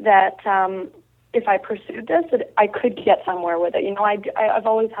knew that if I pursued this, that I could get somewhere with it. You know, I've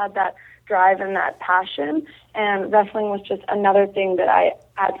always had that drive and that passion, and wrestling was just another thing that I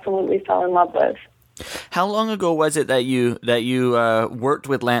absolutely fell in love with. How long ago was it that you worked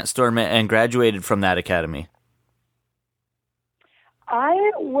with Lance Storm and graduated from that academy? I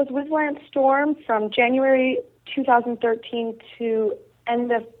was with Lance Storm from January 2013 to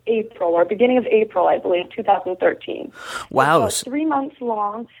end of April, or beginning of April, I believe, 2013. Wow. So 3 months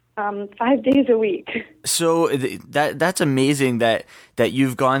long, 5 days a week. So that's amazing that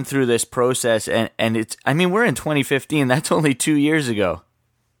you've gone through this process, and it's, I mean, we're in 2015. That's only 2 years ago.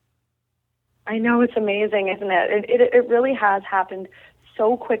 I know, it's amazing, isn't it? It really has happened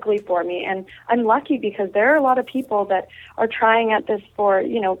so quickly for me, and I'm lucky because there are a lot of people that are trying at this for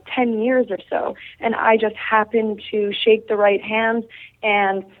 10 years or so, and I just happen to shake the right hands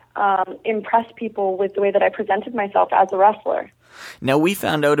and impress people with the way that I presented myself as a wrestler. Now, we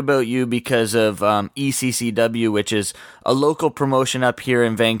found out about you because of ECCW, which is a local promotion up here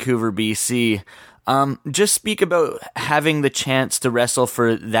in Vancouver, BC. Just speak about having the chance to wrestle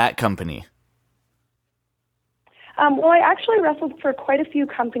for that company. Well, I actually wrestled for quite a few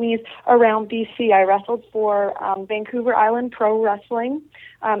companies around BC. I wrestled for Vancouver Island Pro Wrestling,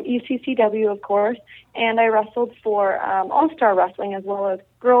 ECCW, of course, and I wrestled for All-Star Wrestling as well as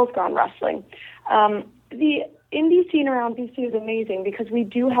Girls Gone Wrestling. The indie scene around BC is amazing because we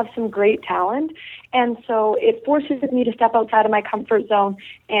do have some great talent, and so it forces me to step outside of my comfort zone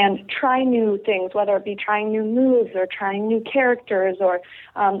and try new things, whether it be trying new moves or trying new characters or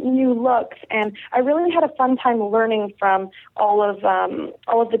new looks. And I really had a fun time learning from all of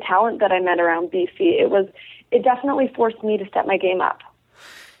the talent that I met around BC. It definitely forced me to step my game up.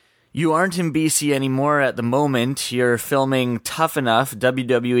 You aren't in BC anymore at the moment. You're filming Tough Enough,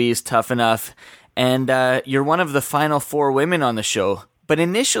 WWE's Tough Enough, and you're one of the final 4 women on the show. But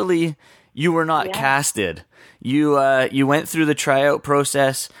initially, you were not casted. You went through the tryout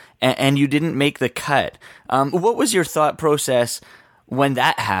process, and you didn't make the cut. What was your thought process when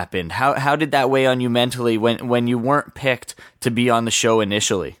that happened? How did that weigh on you mentally when you weren't picked to be on the show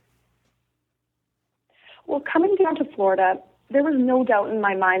initially? Well, coming down to Florida, there was no doubt in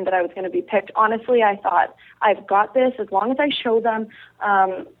my mind that I was going to be picked. Honestly, I thought, I've got this. As long as I show them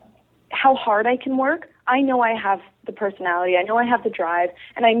how hard I can work, I know I have the personality, I know I have the drive,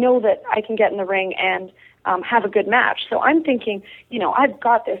 and I know that I can get in the ring and have a good match. So I'm thinking, I've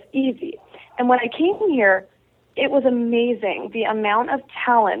got this easy. And when I came here, it was amazing, the amount of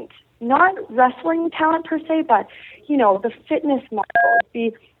talent, not wrestling talent per se, but, the fitness models,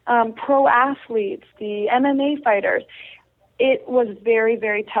 the pro athletes, the MMA fighters. It was very,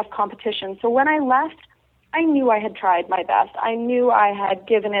 very tough competition. So when I left, I knew I had tried my best. I knew I had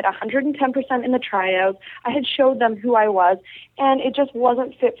given it 110% in the tryouts. I had showed them who I was, and it just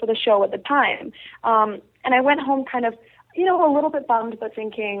wasn't fit for the show at the time. And I went home kind of, a little bit bummed, but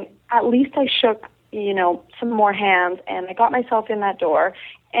thinking, at least I shook, some more hands, and I got myself in that door.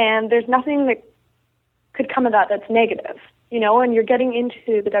 And there's nothing that could come of that that's negative, and you're getting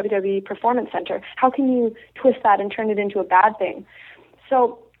into the WWE Performance Center. How can you twist that and turn it into a bad thing?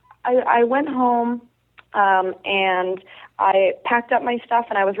 So I went home, and I packed up my stuff,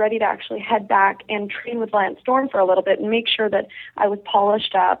 and I was ready to actually head back and train with Lance Storm for a little bit and make sure that I was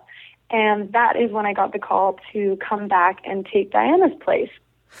polished up. And that is when I got the call to come back and take Diana's place.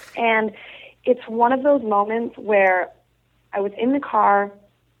 And it's one of those moments where I was in the car,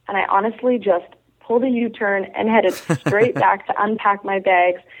 and I honestly just pulled a U-turn and headed straight back to unpack my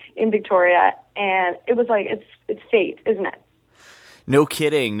bags in Victoria. And it was like, it's fate, isn't it? No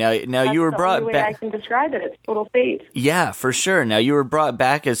kidding. Now you were brought back. That's the only way I can describe it. It's total fate. Yeah, for sure. Now you were brought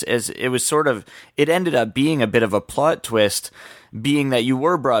back as it was sort of, it ended up being a bit of a plot twist, being that you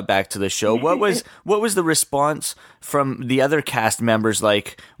were brought back to the show. What was the response from the other cast members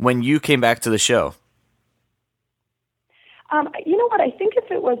like when you came back to the show? You know what? I think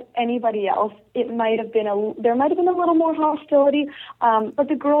if it was anybody else, there might have been a little more hostility. But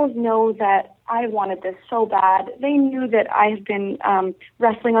the girls know that I wanted this so bad. They knew that I had been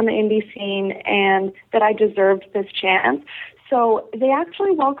wrestling on the indie scene and that I deserved this chance. So they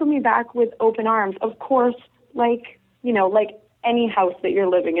actually welcomed me back with open arms. Of course, like any house that you're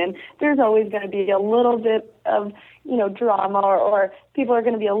living in, there's always going to be a little bit of, drama or people are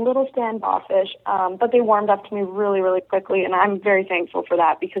going to be a little standoffish. But they warmed up to me really, really quickly. And I'm very thankful for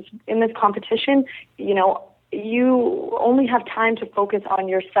that because in this competition, you only have time to focus on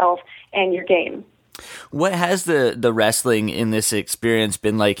yourself and your game. What has the wrestling in this experience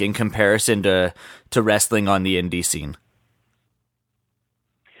been like in comparison to wrestling on the indie scene?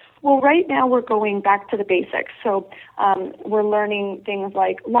 Well, right now we're going back to the basics. So we're learning things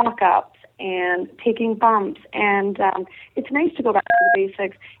like lockups and taking bumps. And it's nice to go back to the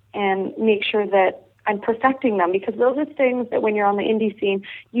basics and make sure that I'm perfecting them because those are things that when you're on the indie scene,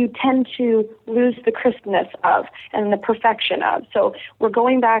 you tend to lose the crispness of and the perfection of. So we're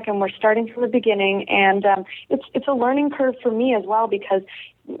going back and we're starting from the beginning. And it's a learning curve for me as well because,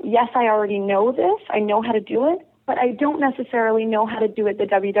 yes, I already know this. I know how to do it. But I don't necessarily know how to do it the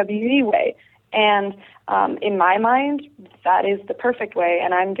WWE way. And in my mind, that is the perfect way,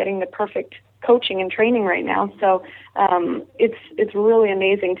 and I'm getting the perfect coaching and training right now. So it's really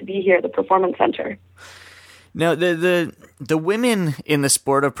amazing to be here at the Performance Center. Now, the women in the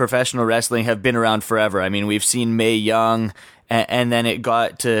sport of professional wrestling have been around forever. I mean, we've seen Mae Young, and then it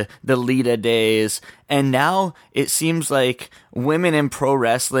got to the Lita days, and now it seems like women in pro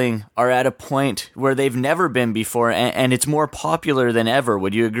wrestling are at a point where they've never been before, and it's more popular than ever.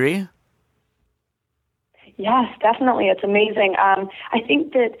 Would you agree? Yes, definitely. It's amazing. I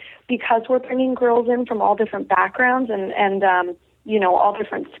think that because we're bringing girls in from all different backgrounds and all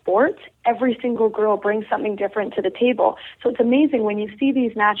different sports, every single girl brings something different to the table. So it's amazing when you see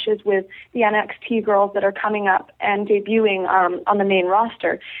these matches with the NXT girls that are coming up and debuting on the main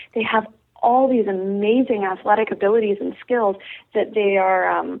roster. They have all these amazing athletic abilities and skills that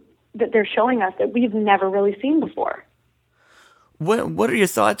they're showing us that we've never really seen before. What are your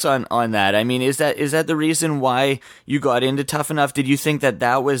thoughts on that? I mean, is that the reason why you got into Tough Enough? Did you think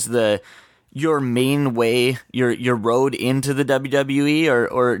that was your main way, your road into the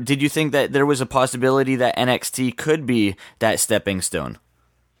WWE, or did you think that there was a possibility that NXT could be that stepping stone?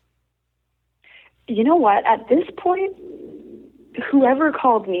 You know what? At this point, whoever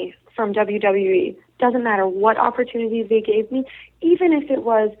called me from WWE, doesn't matter what opportunities they gave me, even if it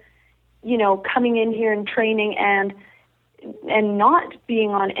was, coming in here and training and not being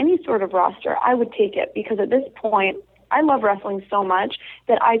on any sort of roster, I would take it because at this point, I love wrestling so much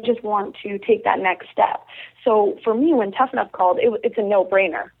that I just want to take that next step. So for me, when Tough Enough called, it's a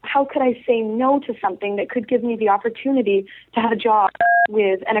no-brainer. How could I say no to something that could give me the opportunity to have a job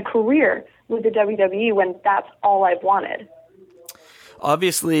and a career with the WWE when that's all I've wanted?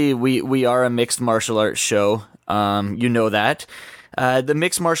 Obviously, we are a mixed martial arts show. You know that. The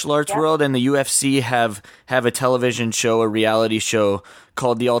mixed martial arts world and the UFC have a television show, a reality show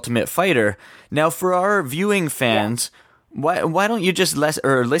called The Ultimate Fighter. Now, for our viewing fans, why don't you just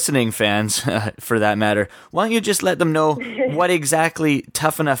or listening fans, for that matter, why don't you just let them know what exactly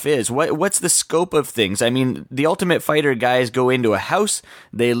Tough Enough is? What's the scope of things? I mean, The Ultimate Fighter guys go into a house,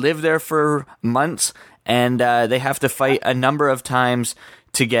 they live there for months, and they have to fight a number of times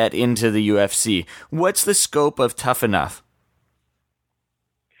to get into the UFC. What's the scope of Tough Enough?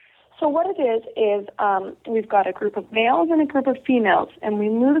 So what it is we've got a group of males and a group of females, and we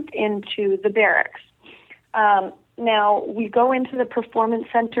moved into the barracks. Now, we go into the Performance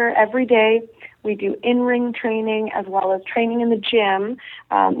Center every day. We do in-ring training as well as training in the gym.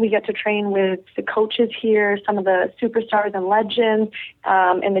 We get to train with the coaches here, some of the superstars and legends,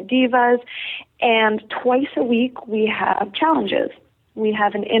 and the divas. And twice a week, we have challenges. We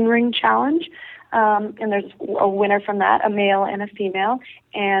have an in-ring challenge. And there's a winner from that, a male and a female.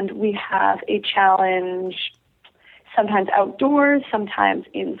 And we have a challenge sometimes outdoors, sometimes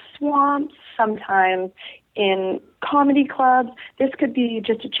in swamps, sometimes in comedy clubs. This could be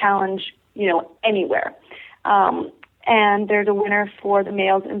just a challenge, anywhere. And there's a winner for the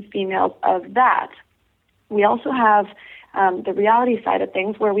males and females of that. We also have the reality side of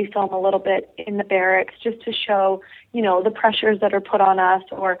things where we film a little bit in the barracks just to show, the pressures that are put on us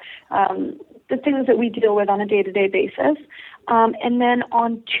or the things that we deal with on a day-to-day basis. And then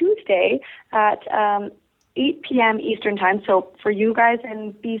on Tuesday at 8 p.m. Eastern Time, so for you guys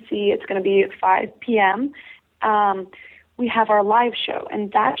in BC, it's going to be at 5 p.m., we have our live show,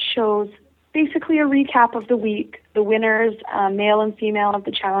 and that shows basically a recap of the week, the winners, male and female of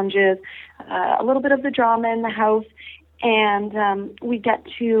the challenges, a little bit of the drama in the house, and we get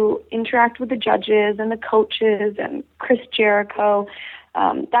to interact with the judges and the coaches and Chris Jericho.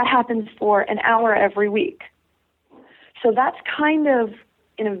 That happens for an hour every week. So that's kind of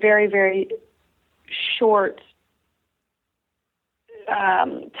in a very, very short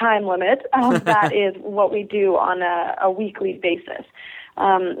time limit. That is what we do on a weekly basis.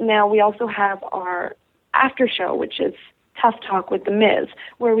 Now, we also have our after show, which is Tough Talk with The Miz,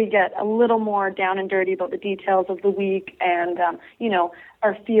 where we get a little more down and dirty about the details of the week and,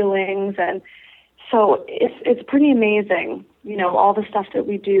 our feelings. And so it's pretty amazing, all the stuff that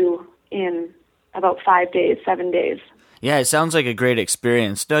we do in about 5 days, 7 days. Yeah, it sounds like a great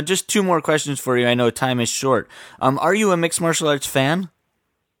experience. Now, just 2 more questions for you. I know time is short. Are you a mixed martial arts fan?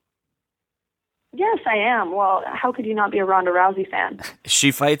 Yes, I am. Well, how could you not be a Ronda Rousey fan?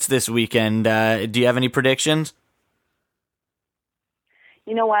 She fights this weekend. Do you have any predictions?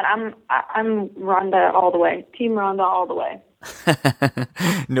 You know what? I'm Ronda all the way. Team Ronda all the way.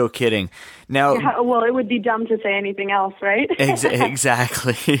 No kidding. Now, yeah, well, it would be dumb to say anything else, right?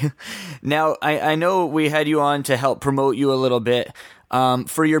 Exactly. Now, I know we had you on to help promote you a little bit.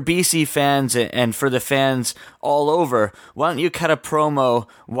 For your BC fans and for the fans all over, why don't you cut a promo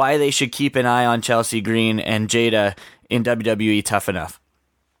why they should keep an eye on Chelsea Green and Jada in WWE Tough Enough?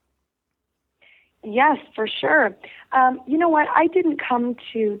 Yes, for sure. You know what? I didn't come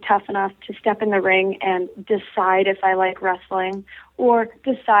to Tough Enough to step in the ring and decide if I like wrestling or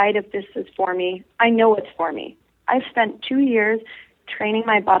decide if this is for me. I know it's for me. I've spent 2 years training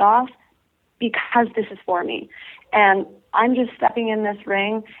my butt off because this is for me. And I'm just stepping in this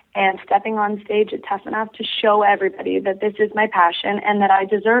ring and stepping on stage at Tough Enough to show everybody that this is my passion and that I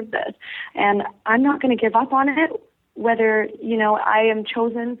deserve this. And I'm not going to give up on it, whether, I am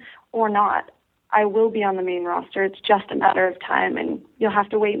chosen or not. I will be on the main roster. It's just a matter of time, and you'll have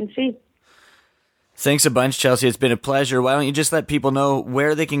to wait and see. Thanks a bunch, Chelsea. It's been a pleasure. Why don't you just let people know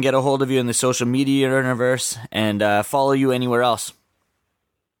where they can get a hold of you in the social media universe and follow you anywhere else?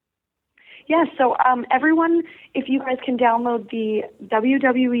 Yeah, so everyone, if you guys can download the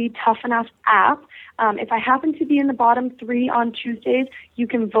WWE Tough Enough app, if I happen to be in the bottom 3 on Tuesdays, you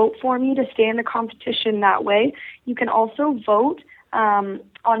can vote for me to stay in the competition that way. You can also vote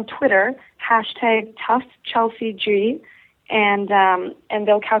on Twitter, #ToughChelseaG, and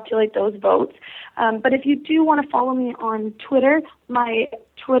they'll calculate those votes. But if you do want to follow me on Twitter, my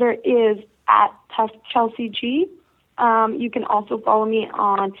Twitter is @ToughChelseaG. You can also follow me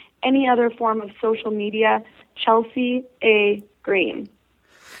on any other form of social media, Chelsea A. Green.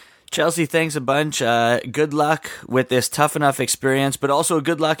 Chelsea, thanks a bunch. Good luck with this Tough Enough experience, but also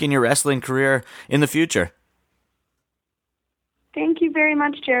good luck in your wrestling career in the future. Thank you very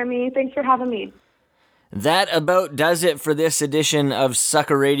much, Jeremy. Thanks for having me. That about does it for this edition of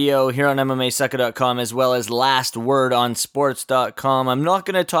Sucker Radio here on MMAsucker.com, as well as lastwordonsports.com. I'm not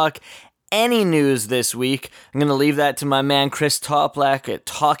going to talk any news this week. I'm going to leave that to my man Chris Toplack at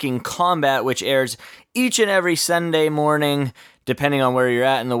Talking Combat, which airs each and every Sunday morning, depending on where you're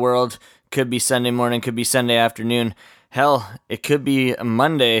at in the world. Could be Sunday morning, could be Sunday afternoon. Hell, it could be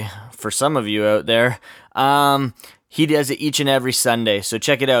Monday for some of you out there. He does it each and every Sunday, so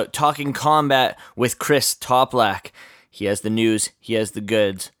check it out. Talking Combat with Chris Toplack. He has the news, he has the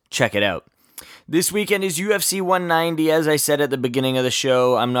goods. Check it out. This weekend is UFC 190. As I said at the beginning of the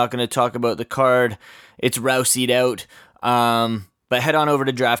show, I'm not going to talk about the card. It's Rousey'd out. But head on over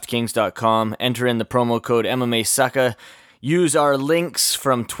to DraftKings.com, enter in the promo code MMASucka, use our links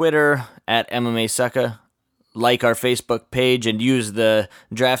from Twitter at MMASucka, like our Facebook page and use the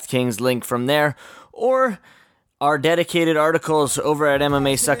DraftKings link from there, or our dedicated articles over at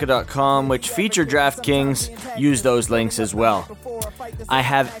MMAsucka.com, which feature DraftKings, use those links as well. I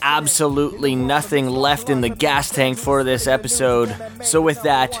have absolutely nothing left in the gas tank for this episode, so with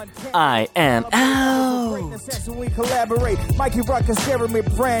that, I am out. We collaborate. Mikey Ruckus, Jeremy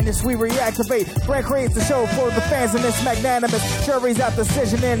Brandis, we reactivate. Brand creates the show for the fans, and it's magnanimous. Jury's out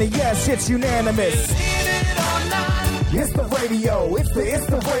decision, and yes, it's unanimous. It's the radio, it's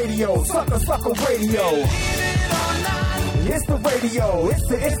the radio, sucker radio. It's the radio, it's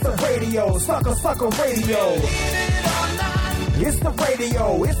the radio, sucker radio. It's the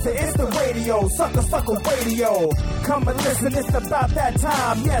radio, it's the radio, sucker radio. Come and listen, it's about that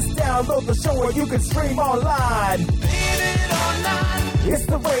time. Yes, download the show or you can stream online. It's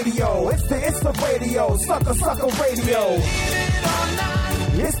the radio, it's the radio, sucker radio.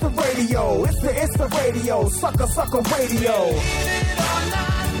 It's the radio, it's the radio, sucker radio.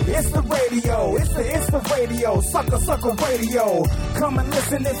 It's the radio, it's the radio, sucker radio. Come and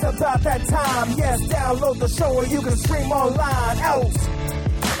listen, it's about that time. Yes, download the show or you can stream online. Out.